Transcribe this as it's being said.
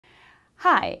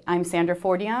Hi, I'm Sandra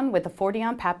Fordion with the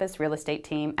Fordion Pappas Real Estate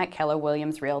Team at Keller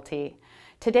Williams Realty.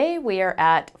 Today we are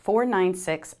at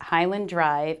 496 Highland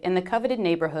Drive in the coveted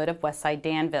neighborhood of Westside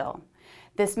Danville.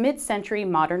 This mid-century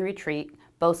modern retreat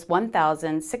boasts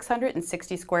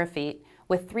 1,660 square feet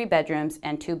with 3 bedrooms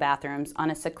and 2 bathrooms on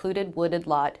a secluded wooded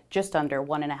lot just under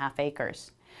 1.5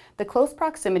 acres. The close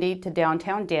proximity to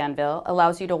downtown Danville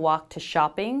allows you to walk to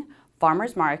shopping,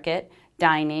 farmers market,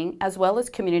 dining, as well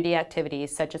as community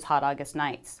activities such as Hot August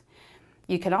nights.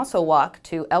 You can also walk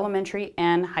to elementary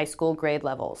and high school grade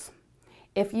levels.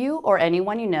 If you or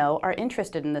anyone you know are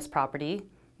interested in this property,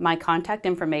 my contact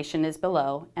information is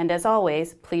below, and as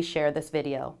always, please share this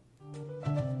video.